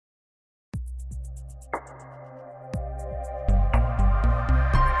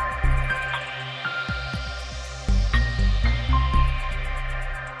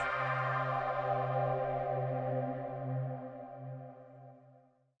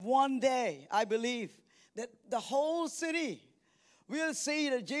one day, I believe that the whole city will see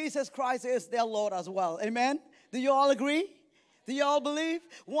that Jesus Christ is their Lord as well. Amen? Do you all agree? Do you all believe?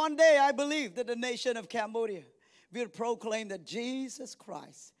 One day, I believe that the nation of Cambodia will proclaim that Jesus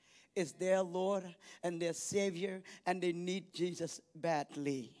Christ is their Lord and their Savior, and they need Jesus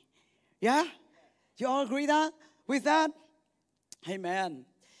badly. Yeah? Do you all agree with that? Amen.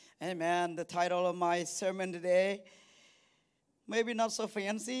 Amen. The title of my sermon today, maybe not so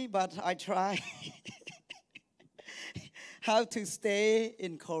fancy, but I try. How to stay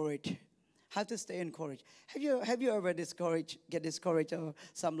encouraged. How to stay encouraged. Have you ever get discouraged or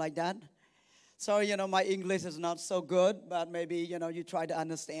something like that? Sorry, my English is not so good, but maybe, you try to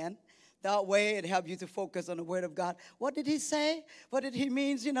understand. That way it helps you to focus on the Word of God. What did he say? What did he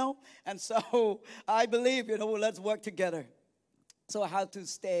mean, And so I believe, let's work together. So how to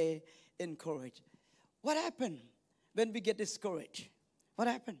stay encouraged. What happened when we get discouraged? What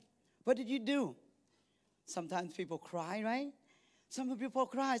happened? What did you do? Sometimes people cry, right? Some people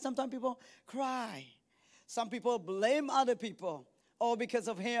cry. Sometimes people cry. Some people blame other people. Oh, because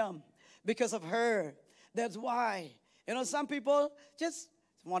of him, because of her. That's why. Some people just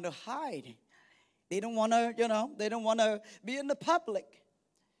want to hide. They don't want to, they don't want to be in the public.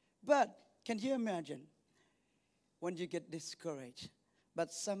 But can you imagine when you get discouraged,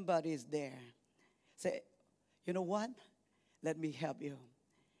 but somebody is there? Say, you know what? Let me help you.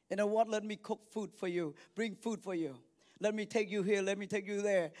 You know what? Let me cook food for you. Bring food for you. Let me take you here. Let me take you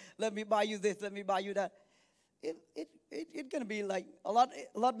there. Let me buy you this. Let me buy you that. It's going to be like a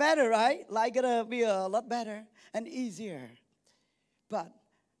lot better, right? Like going to be a lot better and easier. But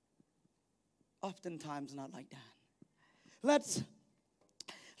oftentimes not like that.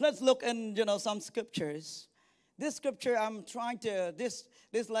 Let's look in, some scriptures. This scripture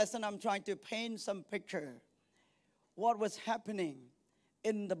this lesson I'm trying to paint some picture. What was happening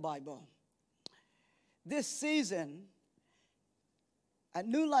in the Bible. This season, at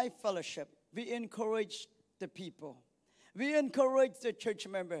New Life Fellowship, we encourage the people. We encourage the church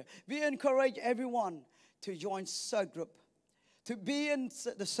member. We encourage everyone to join cell group, to be in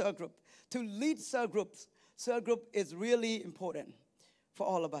the cell group, to lead cell groups. Cell group is really important for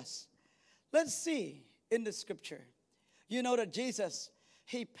all of us. Let's see in the scripture. You know that Jesus,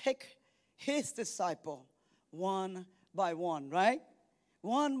 he picked his disciple one by one, right?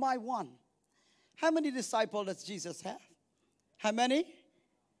 One by one. How many disciples does Jesus have? How many?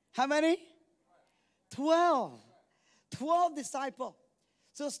 How many? 12. 12 disciples.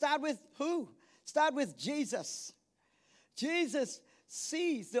 So start with who? Start with Jesus. Jesus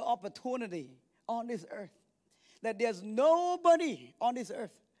sees the opportunity on this earth that there's nobody on this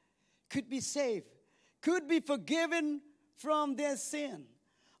earth could be saved, could be forgiven from their sin,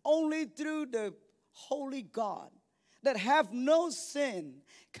 only through the holy God that have no sin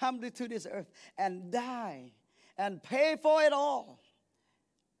come to this earth and die and pay for it all.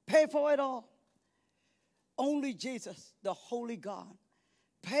 Pay for it all. Only Jesus, the holy God,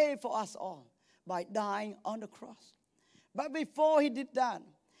 paid for us all by dying on the cross. But before he did that,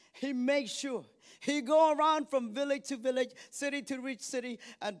 he made sure he go around from village to village, city to reach city,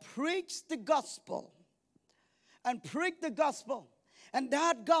 and preach the gospel. And preach the gospel. And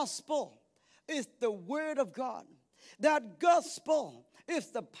that gospel is the word of God. That gospel is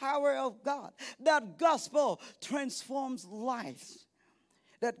the power of God. That gospel transforms lives.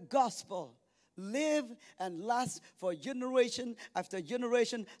 That gospel live and last for generation after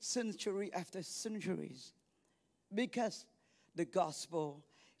generation, century after centuries. Because the gospel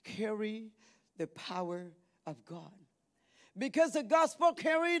carry the power of God. Because the gospel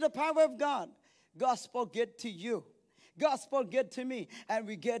carry the power of God. Gospel get to you. Gospel get to me. And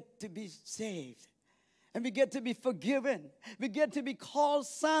we get to be saved. And we get to be forgiven. We get to be called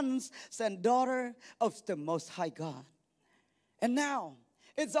sons and daughters of the Most High God. And now,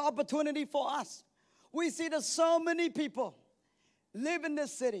 it's an opportunity for us. We see that so many people live in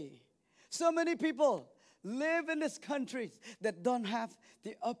this city. So many people live in this country that don't have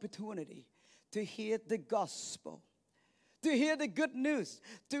the opportunity to hear the gospel, to hear the good news,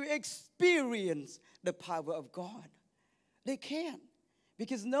 to experience the power of God. They can't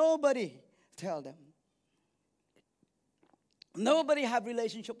because nobody tell them. Nobody have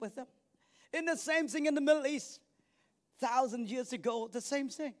relationship with them. In the same thing in the Middle East, 1,000 years ago, the same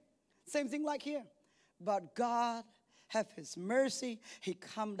thing. Same thing like here. But God have his mercy. He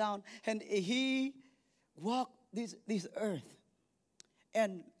come down and he walked this earth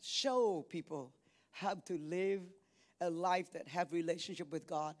and show people how to live a life that have relationship with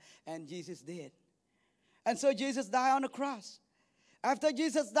God. And Jesus did. And so Jesus died on the cross. After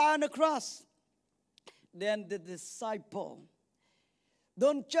Jesus died on the cross, then the disciple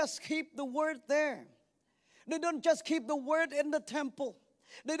don't just keep the word there. They don't just keep the word in the temple.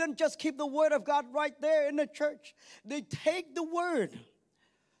 They don't just keep the word of God right there in the church. They take the word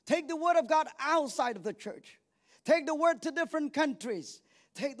of God outside of the church. Take the word to different countries.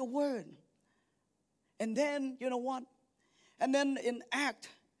 Take the word. And then, you know what? And then in Acts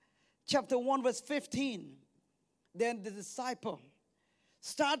chapter 1 verse 15, then the disciple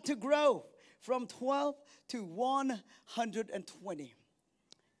start to grow from 12 to 120.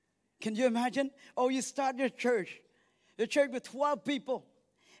 Can you imagine? Oh, you start your church with 12 people.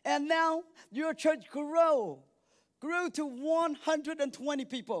 And now your church grew to 120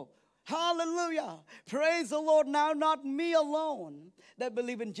 people. Hallelujah. Praise the Lord. Now not me alone that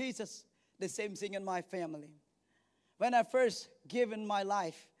believe in Jesus. The same thing in my family. When I first given my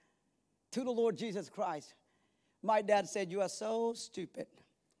life to the Lord Jesus Christ, my dad said, "You are so stupid."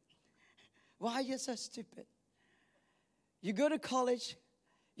 Why are you so stupid? You go to college,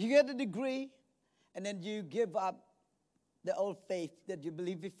 you get a degree, and then you give up the old faith that you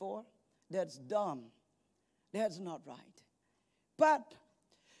believed before. That's dumb. That's not right. But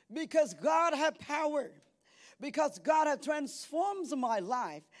because God had power, because God had transformed my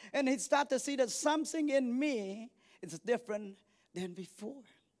life, and He started to see that something in me is different than before.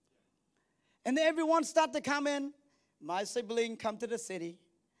 And then everyone started to come in. My sibling come to the city.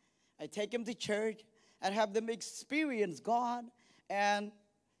 I take them to church and have them experience God. And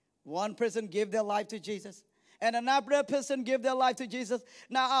one person give their life to Jesus. And another person give their life to Jesus.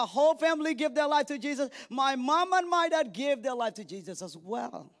 Now our whole family give their life to Jesus. My mom and my dad give their life to Jesus as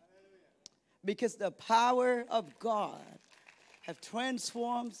well. Because the power of God have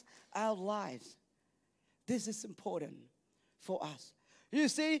transformed our lives. This is important for us. You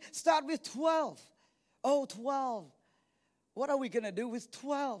see, start with 12. Oh, 12. What are we going to do with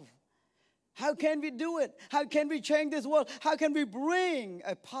 12? How can we do it? How can we change this world? How can we bring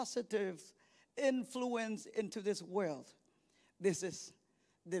a positive influence into this world? This is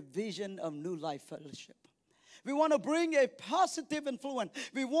the vision of New Life Fellowship. We want to bring a positive influence.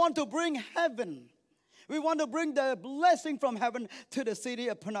 We want to bring heaven. We want to bring the blessing from heaven to the city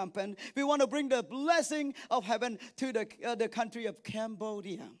of Phnom Penh. We want to bring the blessing of heaven to the country of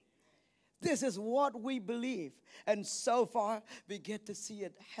Cambodia. This is what we believe. And so far, we get to see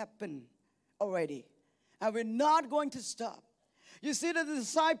it happen already. And we're not going to stop. You see the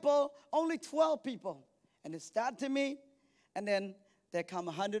disciple, only 12 people. And they start to meet, and then there come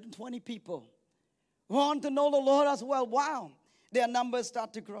 120 people. Want to know the Lord as well. Wow. Their numbers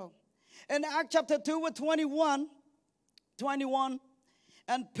start to grow. In Acts chapter 2 verse 21,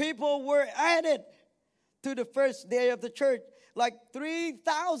 and people were added to the first day of the church, like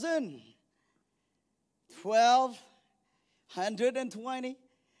 3,000. 12, 120,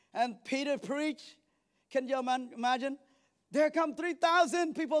 and Peter preached. Can you imagine? There come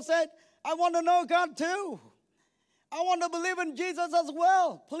 3,000 people said, "I want to know God too. I want to believe in Jesus as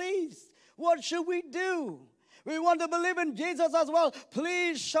well. Please, what should we do? We want to believe in Jesus as well.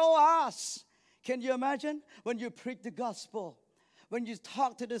 Please show us." Can you imagine when you preach the gospel? When you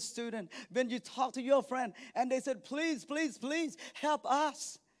talk to the student, when you talk to your friend, and they said, "Please, please, please help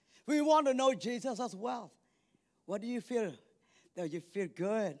us. We want to know Jesus as well." What do you feel? Do you feel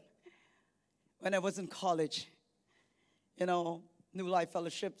good? When I was in college, New Life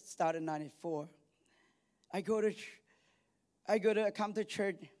Fellowship started in 94. I come to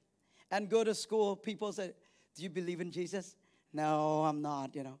church and go to school. People said, "Do you believe in Jesus?" "No, I'm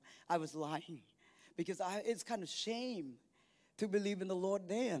not, I was lying. Because it's kind of shame to believe in the Lord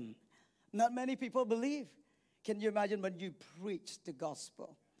then. Not many people believe. Can you imagine when you preach the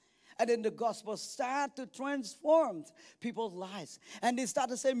gospel? And then the gospel start to transform people's lives. And they start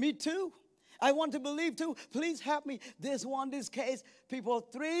to say, "Me too. I want to believe too. Please help me." This case,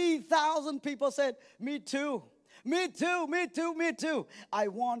 3,000 people said, "Me too. Me too, me too, me too. I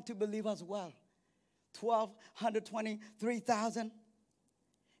want to believe as well." 12, 120, 3,000.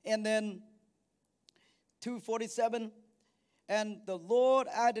 And then 247. And the Lord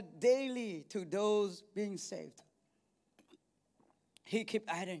added daily to those being saved. He kept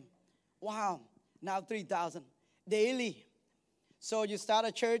adding. Wow, now 3,000 daily. So you start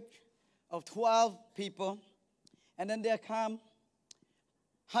a church of 12 people, and then there come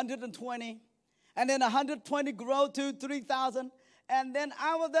 120, and then 120 grow to 3,000, and then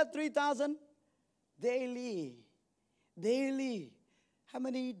out of that 3,000, daily. How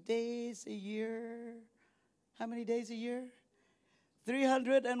many days a year?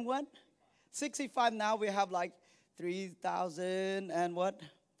 300 and what? 65. Now we have like 3,000 and what?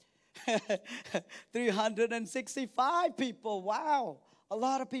 365 people. Wow, a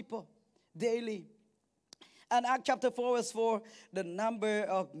lot of people daily. And Acts chapter 4 verse 4, the number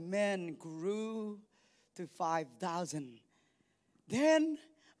of men grew to 5,000. Then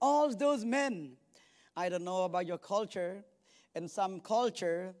all those men, I don't know about your culture, in some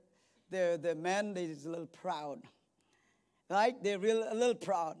culture, the men, they're a little proud. Right? They're a little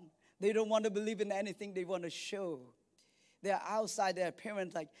proud. They don't want to believe in anything. They want to show. They're outside their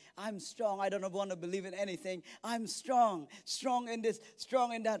appearance like, I'm strong. I don't want to believe in anything. I'm strong. Strong in this,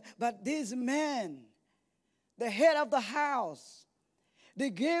 strong in that. But these men, the head of the house, they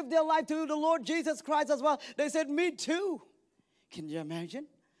gave their life to the Lord Jesus Christ as well. They said, me too. Can you imagine?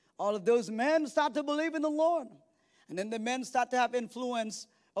 All of those men start to believe in the Lord. And then the men start to have influence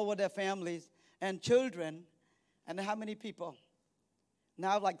over their families and children. And how many people?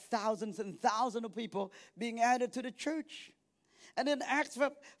 Now like thousands and thousands of people being added to the church. And in Acts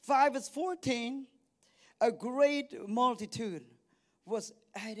 5 verse 14, a great multitude was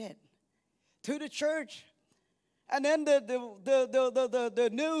added to the church. And then the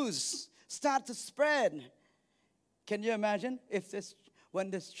news start to spread. Can you imagine when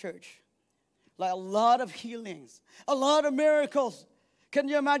this church, like a lot of healings, a lot of miracles. Can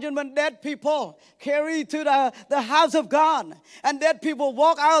you imagine when dead people carry to the house of God and dead people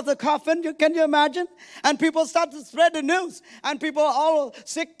walk out of the coffin? Can you imagine? And people start to spread the news. And people, all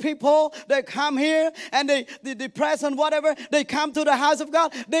sick people, they come here and they depressed and whatever, they come to the house of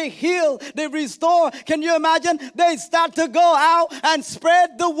God. They heal, they restore. Can you imagine? They start to go out and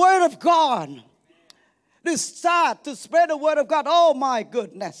spread the word of God. They start to spread the word of God. Oh my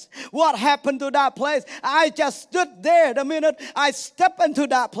goodness. What happened to that place? I just stood there the minute I stepped into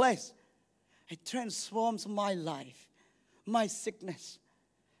that place. It transforms my life. My sickness,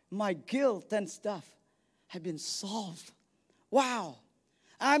 my guilt and stuff have been solved. Wow.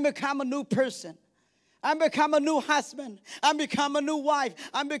 I become a new person. I become a new husband. I become a new wife.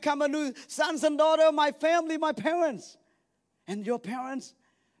 I become a new sons and daughter of my family, my parents. And your parents,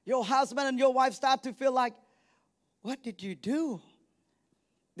 your husband and your wife start to feel like, what did you do?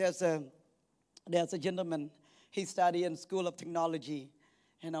 There's a gentleman, he studied in School of Technology,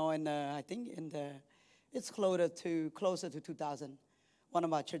 and I think it's closer to 2000. One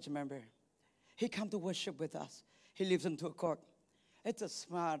of my church members, he come to worship with us. He lives in Turkot. It's a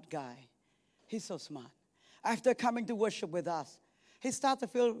smart guy. He's so smart. After coming to worship with us, he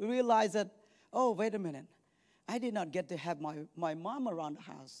started to realize that, oh, wait a minute. I did not get to have my mom around the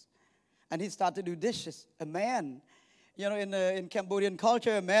house. And he started to do dishes. A man, in Cambodian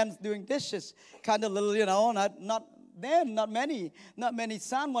culture, a man's doing dishes. Kind of little, not many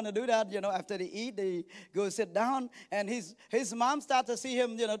sons want to do that. After they eat, they go sit down. And his mom started to see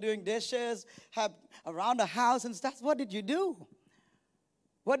him, doing dishes, have around the house and stuff. What did you do?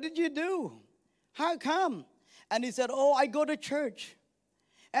 What did you do? How come? And he said, oh, I go to church.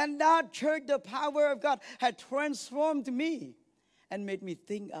 And that church, the power of God had transformed me and made me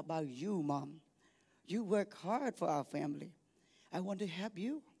think about you, Mom. You work hard for our family. I want to help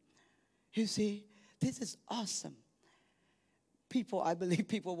you. You see, this is awesome. I believe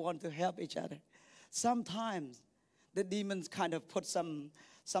people want to help each other. Sometimes the demons kind of put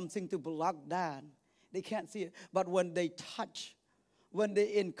something to block that. They can't see it. But when they touch, when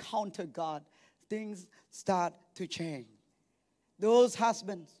they encounter God, things start to change. Those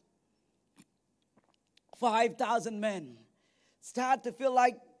husbands, 5,000 men, start to feel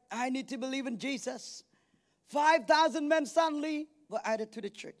like, I need to believe in Jesus. 5,000 men suddenly were added to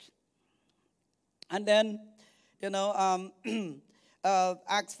the church. And then,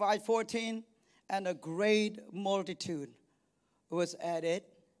 Acts 5:14, and a great multitude was added.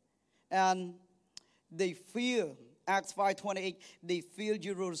 And they filled, Acts 5:28, they filled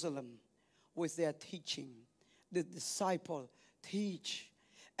Jerusalem with their teaching. The disciple teach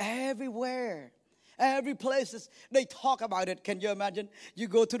everywhere. Every place they talk about it. Can you imagine? You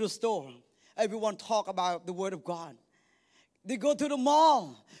go to the store, everyone talk about the word of God. They go to the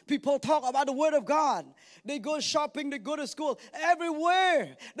mall, people talk about the word of God. They go shopping, they go to school.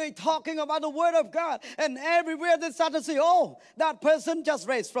 Everywhere they talking about the word of God. And everywhere they start to say, oh, that person just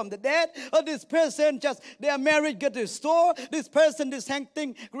raised from the dead. Or this person they are married, get to the store. This person,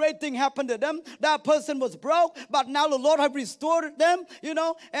 great thing happened to them. That person was broke, but now the Lord have restored them,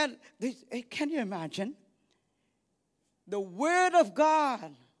 And can you imagine? The word of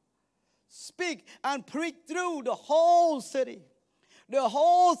God speak and preach through the whole city. The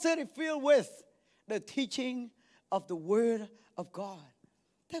whole city filled with the teaching of the word of God.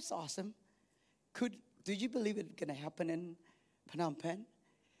 That's awesome. Do you believe it's going to happen in Phnom Penh?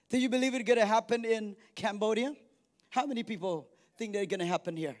 Do you believe it's going to happen in Cambodia? How many people think they're going to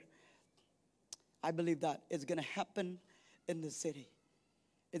happen here? I believe that it's going to happen in the city.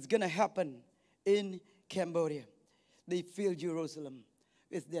 It's going to happen in Cambodia. They filled Jerusalem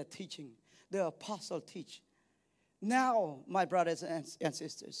with their teaching. The apostle teach. Now, my brothers and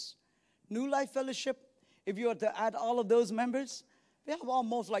sisters, New Life Fellowship, if you were to add all of those members, we have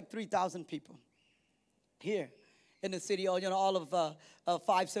almost like 3,000 people here in the city. All of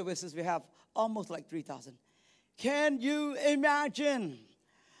 5 services, we have almost like 3,000. Can you imagine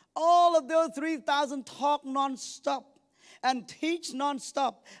all of those 3,000 talk nonstop and teach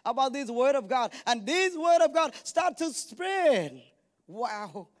nonstop about this word of God? And this word of God start to spread.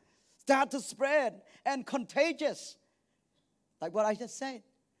 Wow. Start to spread and contagious. Like what I just said.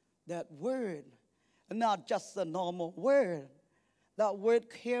 That word, not just a normal word. That word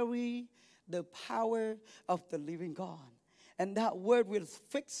carry the power of the living God. And that word will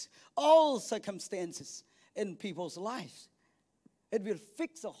fix all circumstances in people's lives. It will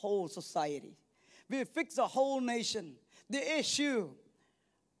fix a whole society. It will fix a whole nation. The issue,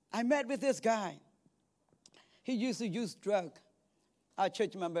 I met with this guy. He used to use drug. Our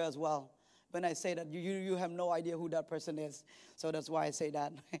church member as well. When I say that, you have no idea who that person is. So that's why I say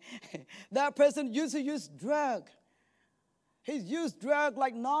that. That person used to use drug. He's used drug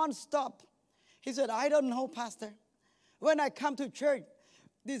like nonstop. He said, I don't know, Pastor. When I come to church,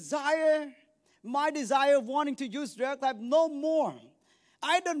 my desire of wanting to use drugs, I have no more.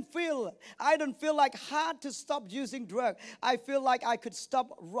 I don't feel like hard to stop using drugs. I feel like I could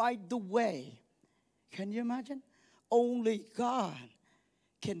stop right away. Can you imagine? Only God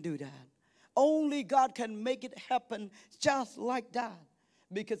can do that. Only God can make it happen just like that.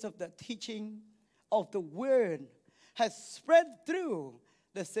 Because of the teaching of the word has spread through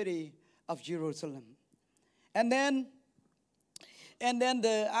the city of Jerusalem. And then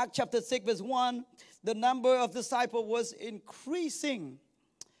the Acts chapter 6 verse 1, the number of disciples was increasing.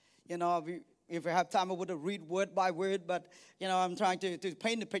 You know, if we have time, I would read word by word, but you know, I'm trying to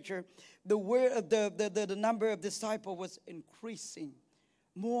paint the picture. The number of disciples was increasing.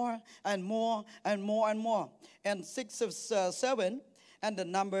 More and more and more and more. And 6 of 7, and the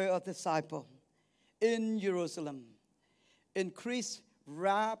number of disciples in Jerusalem increased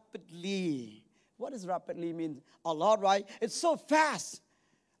rapidly. What does rapidly mean? A lot, right? It's so fast.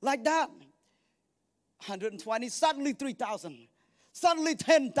 Like that. 120, suddenly 3,000. Suddenly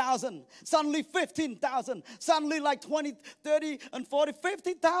 10,000. Suddenly 15,000. Suddenly like 20, 30, and 40,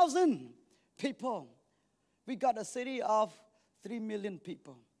 50,000 people. We got a city of 3 million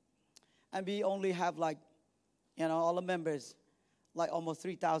people. And we only have like, you know, all the members, like almost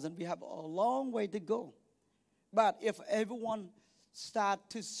 3,000. We have a long way to go. But if everyone start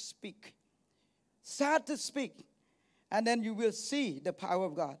to speak, and then you will see the power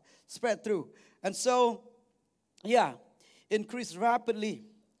of God spread through. And so, yeah, increase rapidly.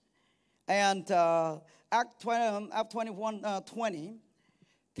 And Act 21, 20,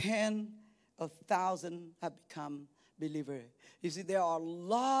 10,000 have become believers. You see, there are a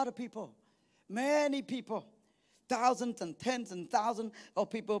lot of people, many people, thousands and tens and thousands of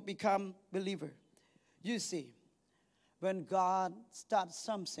people become believers. You see, when God starts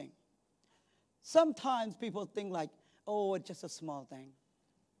something, sometimes people think like, oh, it's just a small thing.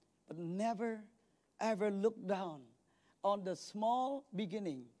 But never, ever look down on the small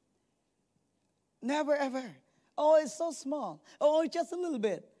beginning. Never, ever. Oh, it's so small. Oh, it's just a little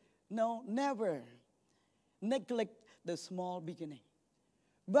bit. No, never neglect the small beginning.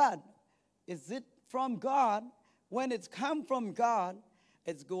 But is it from God? When it's come from God,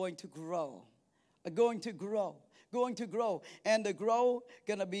 it's going to grow. Going to grow. And the grow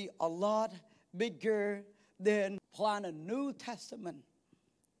gonna be a lot bigger than plant a New Testament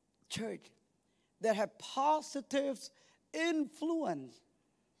church that have positive influence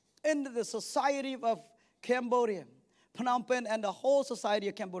into the society of Cambodia, Phnom Penh, and the whole society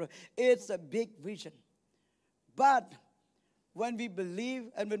of Cambodia. It's a big vision. But when we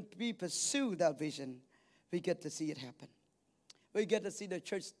believe and when we pursue that vision, we get to see it happen. We get to see the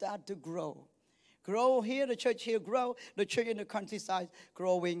church start to grow. Grow here, the church here grow, the church in the countryside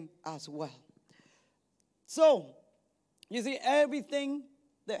growing as well. So, you see, everything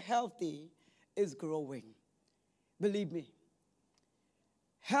that healthy is growing. Believe me.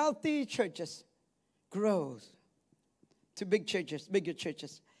 Healthy churches grows to bigger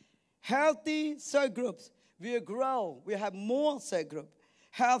churches. Healthy cell groups will grow. We have more cell groups.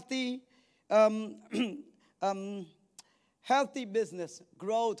 Healthy healthy business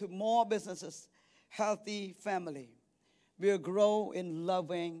grow to more businesses. Healthy family will grow in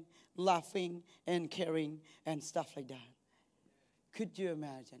loving, laughing, and caring and stuff like that. Could you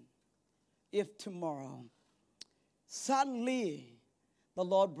imagine if tomorrow suddenly the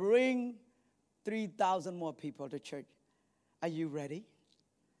Lord bring 3,000 more people to church? Are you ready?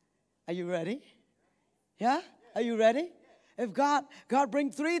 Are you ready? Yeah? Are you ready? If God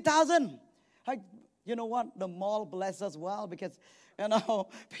bring 3,000, you know what? The mall bless us well because,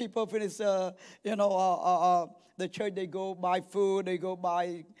 people finish, the church, they go buy food, they go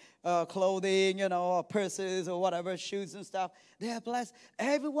buy clothing, purses or whatever, shoes and stuff. They are blessed.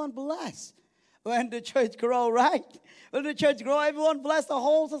 Everyone blessed. When the church grow, right? When the church grow, everyone blessed, the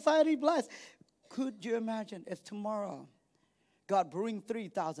whole society blessed. Could you imagine if tomorrow God bring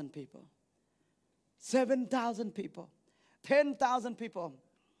 3,000 people, 7,000 people, 10,000 people?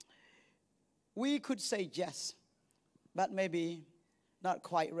 We could say yes, but maybe not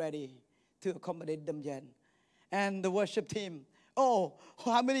quite ready to accommodate them yet. And the worship team,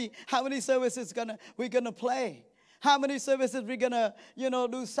 how many services we're gonna play? How many services we're gonna,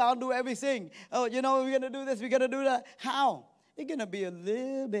 do sound, do everything? We're gonna do this, we're gonna do that. How? It's gonna be a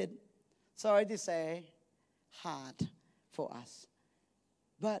little bit, sorry to say, hard for us.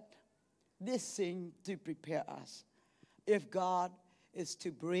 But this thing to prepare us. If God is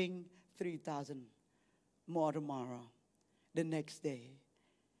to bring 3,000 more tomorrow, the next day,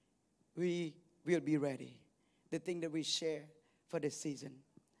 we will be ready. The thing that we share for this season.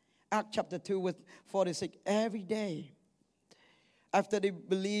 Acts chapter 2 with 46, every day, after they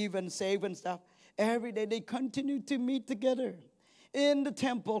believe and save and stuff, every day they continue to meet together in the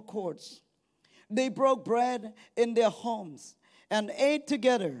temple courts. They broke bread in their homes and ate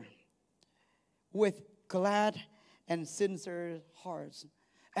together with glad and sincere hearts.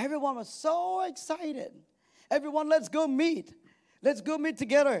 Everyone was so excited. Everyone, let's go meet. Let's go meet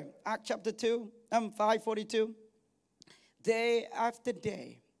together. Acts chapter 2, 5:42. Day after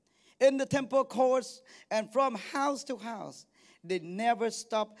day, in the temple courts and from house to house, they never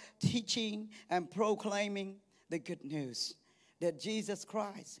stopped teaching and proclaiming the good news that Jesus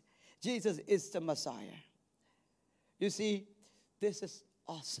Christ, Jesus is the Messiah. You see, this is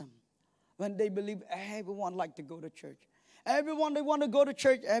awesome. When they believe, everyone like to go to church. Everyone, they want to go to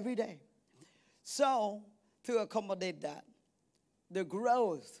church every day. So, to accommodate that, the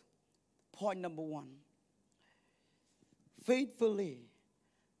growth, point number 1, faithfully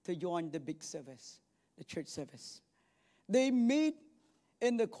to join the big service, the church service. They meet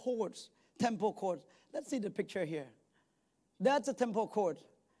in the courts, temple courts. Let's see the picture here. That's a temple court.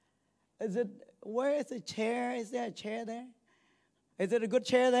 Where is the chair? Is there a chair there? Is it a good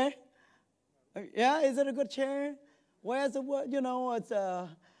chair there? Yeah, is it a good chair? Where's the word?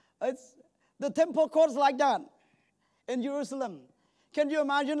 It's the temple courts like that in Jerusalem. Can you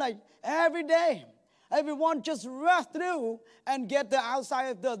imagine, like every day, everyone just rush through and get the outside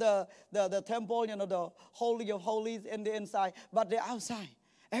of the temple, the Holy of Holies in the inside, but the outside,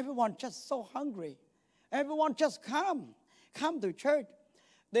 everyone just so hungry. Everyone just come to church.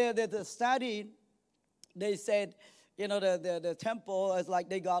 The study, they said, the temple is like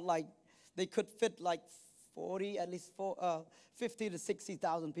they could fit like 50 to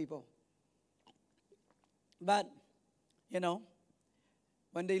 60,000 people. But,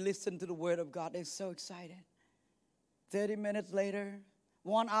 when they listen to the word of God, they're so excited. 30 minutes later,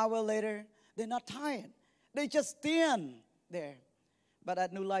 1 hour later, they're not tired. They just stand there. But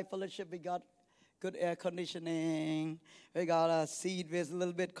at New Life Fellowship, we got good air conditioning. We got a seat that's a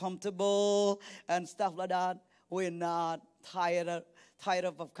little bit comfortable and stuff like that. We're not tired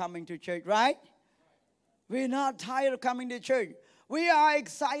of coming to church, right? We're not tired of coming to church. We are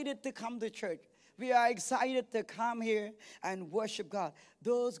excited to come to church. We are excited to come here and worship God.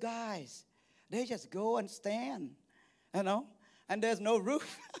 Those guys, they just go and stand, and there's no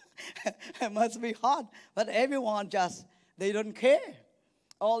roof. It must be hot. But everyone they don't care.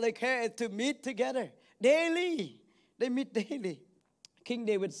 All they care is to meet together daily. They meet daily. King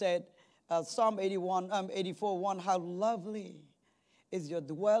David said, Psalm 84:1, how lovely is your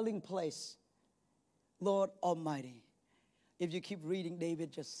dwelling place, Lord Almighty. If you keep reading,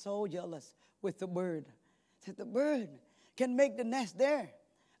 David just so jealous with the bird. Said the bird can make the nest there.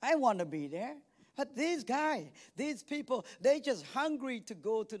 I want to be there. But these guys, these people, they just hungry to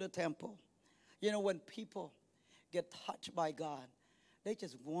go to the temple. When people get touched by God, they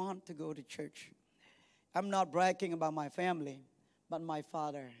just want to go to church. I'm not bragging about my family, but my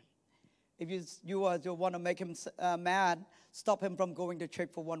father. If you want to make him mad, stop him from going to church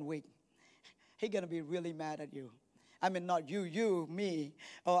for 1 week. He's going to be really mad at you. I mean, not you, me,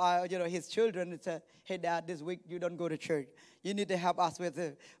 or his children. It's hey, Dad, this week you don't go to church. You need to help us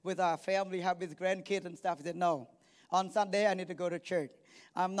with our family, help with grandkids and stuff. He said, no, on Sunday I need to go to church.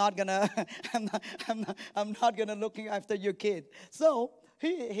 I'm not gonna looking after your kid. So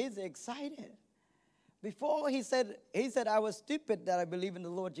he's excited. Before he said I was stupid that I believe in the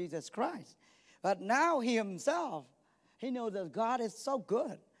Lord Jesus Christ, but now he himself, he knows that God is so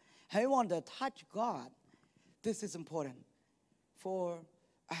good. He wants to touch God. This is important for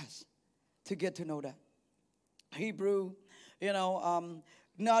us to get to know that. Hebrew,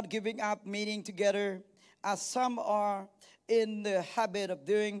 not giving up, meeting together, as some are in the habit of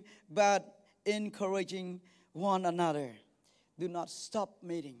doing, but encouraging one another. Do not stop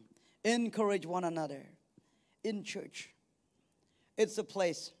meeting. Encourage one another in church. It's a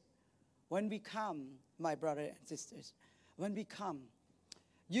place when we come, my brothers and sisters, when we come,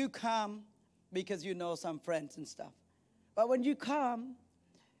 you come because you know some friends and stuff. But when you come,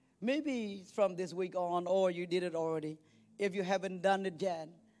 maybe from this week on, or you did it already, if you haven't done it yet,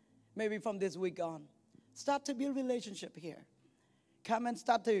 maybe from this week on, start to build relationship here. Come and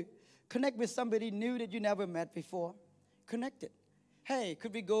start to connect with somebody new that you never met before. Connect it. Hey,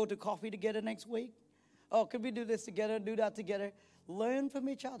 could we go to coffee together next week? Oh, could we do this together, do that together? Learn from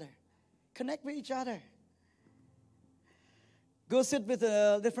each other. Connect with each other. Go sit with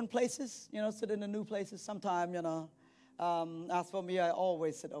different places, sit in the new places. Sometimes, as for me, I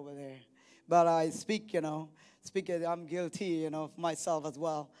always sit over there. But I speak, I'm guilty, of myself as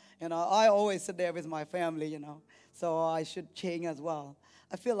well. I always sit there with my family, so I should change as well.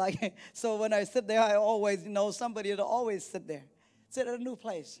 I feel like, so when I sit there, I always know somebody to always sit there. Sit at a new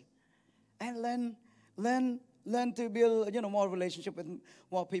place. And learn to build, more relationship with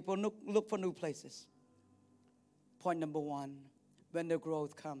more people. Look for new places. Point number 1, when the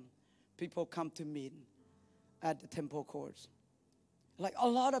growth comes, people come to meet at the temple courts. Like a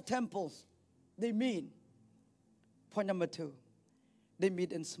lot of temples, they meet. Point number 2, they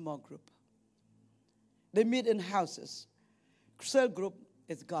meet in small group. They meet in houses. Cell group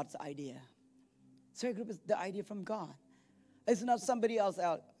is God's idea. Cell group is the idea from God. It's not somebody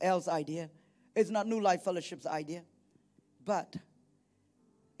else's idea. It's not New Life Fellowship's idea. But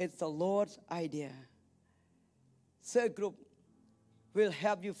it's the Lord's idea. Cell group will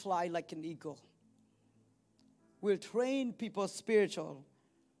help you fly like an eagle. Will train people spiritual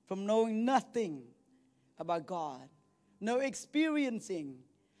from knowing nothing about God, no experiencing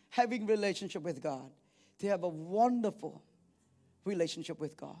having relationship with God, to have a wonderful relationship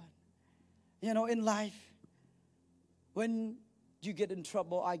with God. In life, when you get in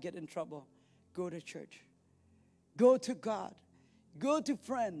trouble, I get in trouble, go to church. Go to God. Go to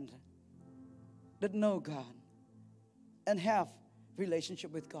friends that know God and have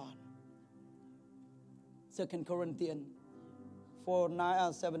relationship with God. 2 Corinthians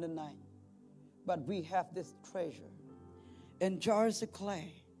 7 and 9. But we have this treasure in jars of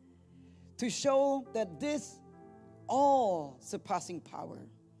clay to show that this all surpassing power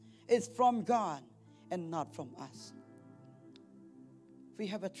is from God and not from us. We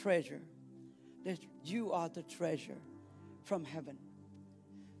have a treasure. That you are the treasure from heaven.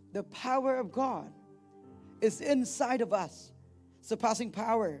 The power of God is inside of us. Surpassing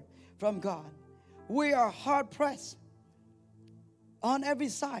power from God. We are hard pressed on every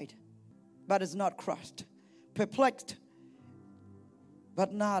side, but is not crushed. Perplexed,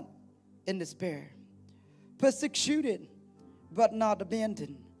 but not in despair. Persecuted, but not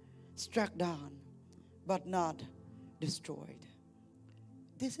abandoned. Struck down, but not destroyed.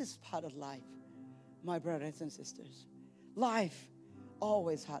 This is part of life, my brothers and sisters. Life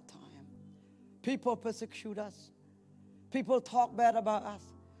always had time. People persecute us. People talk bad about us.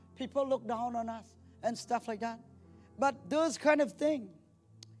 People look down on us and stuff like that. But those kind of things,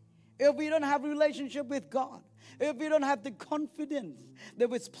 if we don't have a relationship with God, if we don't have the confidence that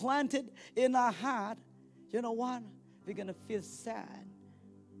was planted in our heart, you know what? We're going to feel sad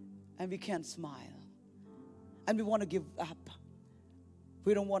and we can't smile. And we want to give up.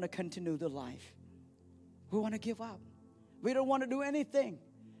 We don't want to continue the life. We want to give up. We don't want to do anything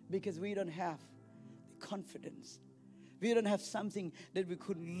because we don't have the confidence. We don't have something that we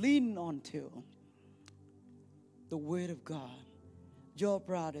could lean on to. The Word of God, your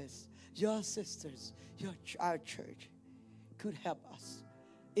brothers, your sisters, our church could help us.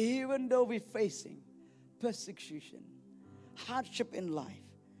 Even though we're facing persecution, hardship in life.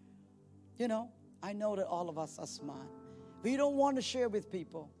 I know that all of us are smart. We don't want to share with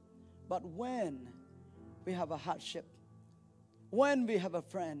people. But when we have a hardship, when we have a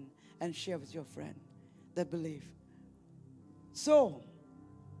friend, and share with your friend that believe. So,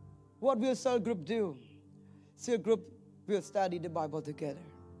 what will cell group do? Cell group will study the Bible together.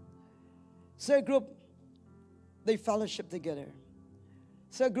 Cell group, they fellowship together.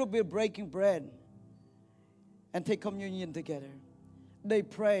 Cell group will breaking bread and take communion together. They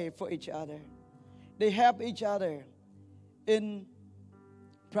pray for each other. They help each other in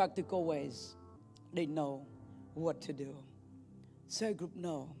practical ways. They know what to do. Cell group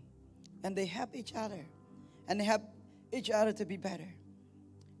know. And they help each other. And they help each other to be better.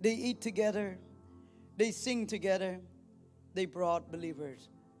 They eat together. They sing together. They brought believers,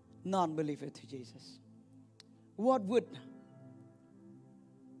 non-believers to Jesus. What would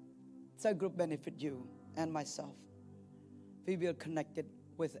cell group benefit you and myself? We will connect it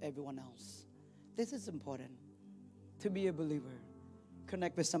with everyone else. This is important. To be a believer,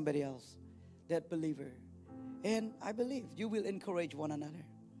 connect with somebody else, that believer. And I believe you will encourage one another.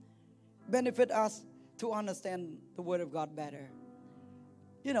 Benefit us to understand the Word of God better.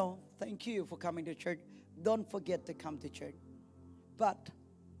 Thank you for coming to church. Don't forget to come to church. But,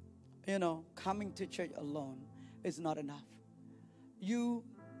 coming to church alone is not enough. You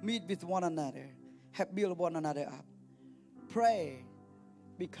meet with one another, help build one another up. Pray,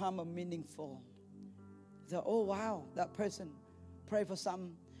 become a meaningful. So, oh wow, that person pray for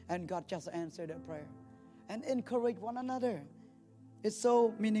something and God just answered that prayer. And encourage one another. It's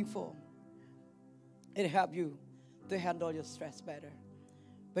so meaningful. It helps you to handle your stress better.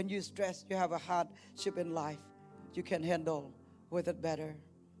 When you stress, you have a hardship in life, you can handle with it better.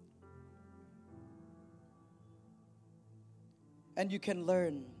 And you can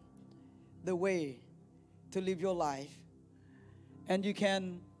learn the way to live your life. And you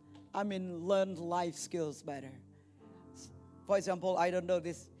can, learn life skills better. For example, I don't know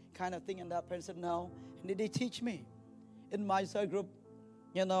this kind of thing, and that person know. And they teach me. In my cell group,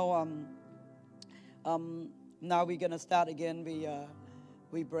 now we're going to start again.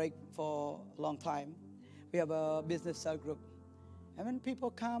 We break for a long time. We have a business cell group. And when people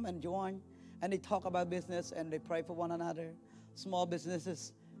come and join, and they talk about business, and they pray for one another, small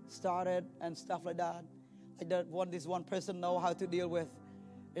businesses started and stuff like that. Like that this one person know how to deal with,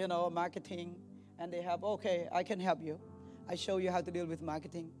 marketing. And they have, okay, I can help you. I show you how to deal with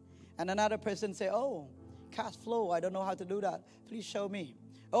marketing. And another person say, oh, cash flow, I don't know how to do that. Please show me.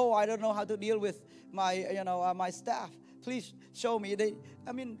 Oh, I don't know how to deal with my, my staff. Please show me. They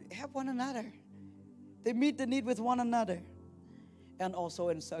help one another. They meet the need with one another. And also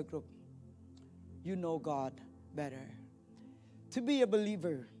in cell group, you know God better. To be a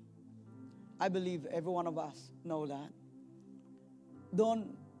believer, I believe every one of us know that.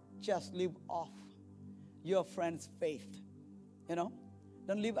 Don't just live off your friend's faith. Don't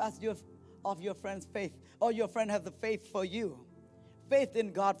live off your friend's faith. Or your friend has the faith for you. Faith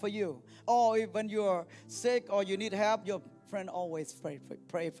in God for you. Or when you're sick or you need help, your friend always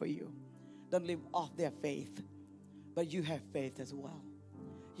pray for you. Don't live off their faith. But you have faith as well.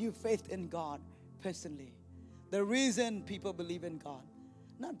 You have faith in God personally. The reason people believe in God,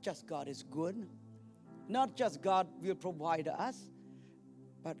 not just God is good, not just God will provide us,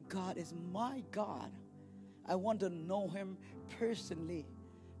 but God is my God. I want to know Him personally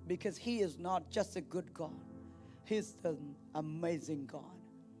because He is not just a good God. He's an amazing God.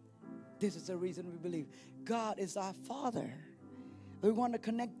 This is the reason we believe God is our Father. We want to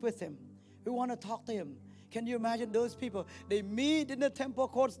connect with Him. We want to talk to Him. Can you imagine those people? They meet in the temple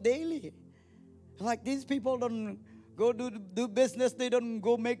courts daily. Like these people don't go do business. They don't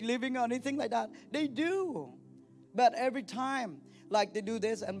go make living or anything like that. They do. But every time, like they do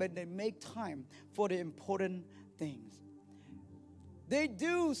this, and when they make time for the important things. They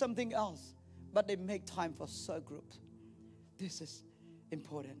do something else, but they make time for cell groups. This is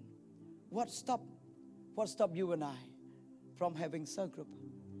important. What stopped you and I from having cell group?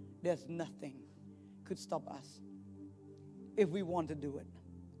 There's nothing could stop us if we want to do it,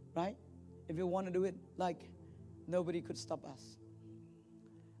 right? If you want to do it, like nobody could stop us.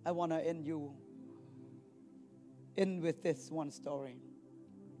 I want to end with this one story.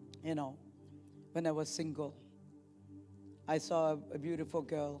 When I was single, I saw a beautiful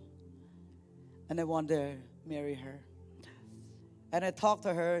girl, and I wanted to marry her. And I talked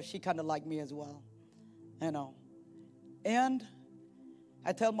to her. She kind of liked me as well, And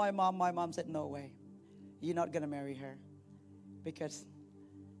I tell my mom said, no way. You're not going to marry her because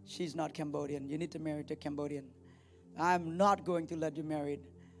she's not Cambodian. You need to marry a Cambodian. I'm not going to let you marry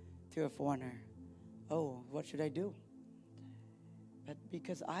to a foreigner. Oh, what should I do? But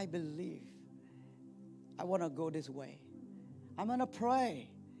because I believe I want to go this way, I'm going to pray.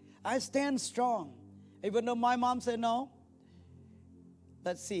 I stand strong. Even though my mom said no,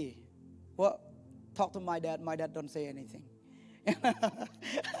 let's see. Well, talk to my dad. My dad don't say anything.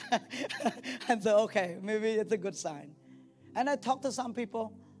 And so, okay, maybe it's a good sign. And I talked to some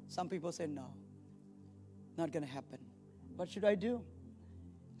people. Some people say, no, not going to happen. What should I do?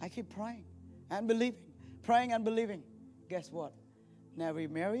 I keep praying and believing. Praying and believing. Guess what? Now we're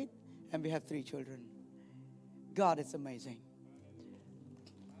married and we have 3 children. God is amazing.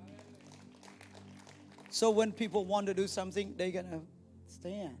 So when people want to do something, they're going to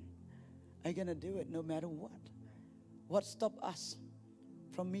stand. They're going to do it no matter what. What stopped us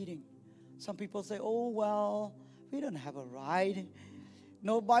from meeting? Some people say, oh, well, we don't have a ride.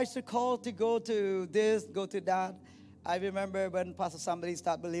 No bicycle to go to this, go to that. I remember when Pastor somebody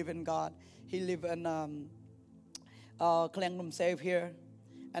started believing in God. He lived in Klang Rum Save here.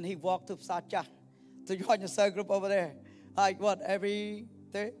 And he walked to Sacha to join the cell group over there. Like what, every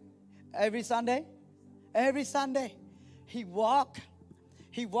Sunday? Every Sunday. He walks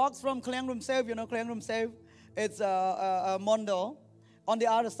from Klang Rum Save. You know Klang Rum Save? It's a Mondo. On the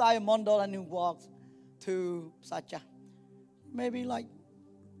other side of Mondo, and he walks to Sacha. Maybe like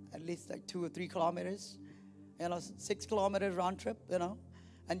at least like 2 or 3 kilometers. 6 kilometers round trip,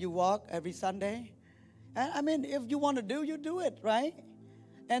 and you walk every Sunday. And I mean, if you want to do, you do it, right?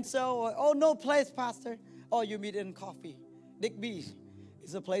 And so, oh, no place, Pastor. Oh, you meet in coffee. Dick B's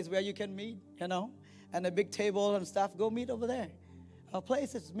is a place where you can meet, and a big table and stuff. Go meet over there. A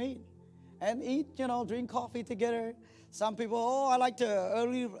place is meet and eat, drink coffee together. Some people, oh, I like to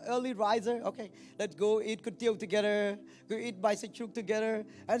early riser. Okay, let's go eat kutil together, go eat bicycle together,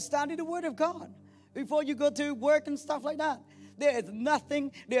 and study the Word of God before you go to work and stuff like that. There is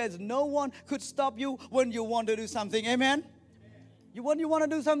nothing, there is no one could stop you when you want to do something. Amen? When you want to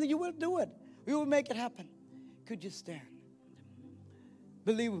do something, you will do it. We will make it happen. Could you stand?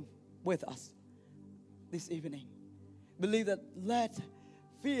 Believe with us this evening. Believe that let's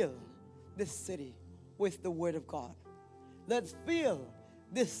fill this city with the Word of God. Let's fill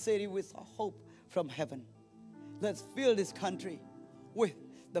this city with a hope from heaven. Let's fill this country with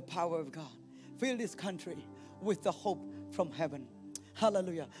the power of God. Fill this country with the hope from heaven.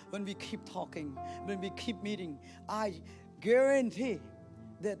 Hallelujah. When we keep talking, when we keep meeting, I guarantee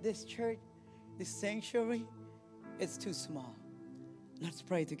that this church, this sanctuary, is too small. Let's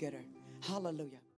pray together. Hallelujah.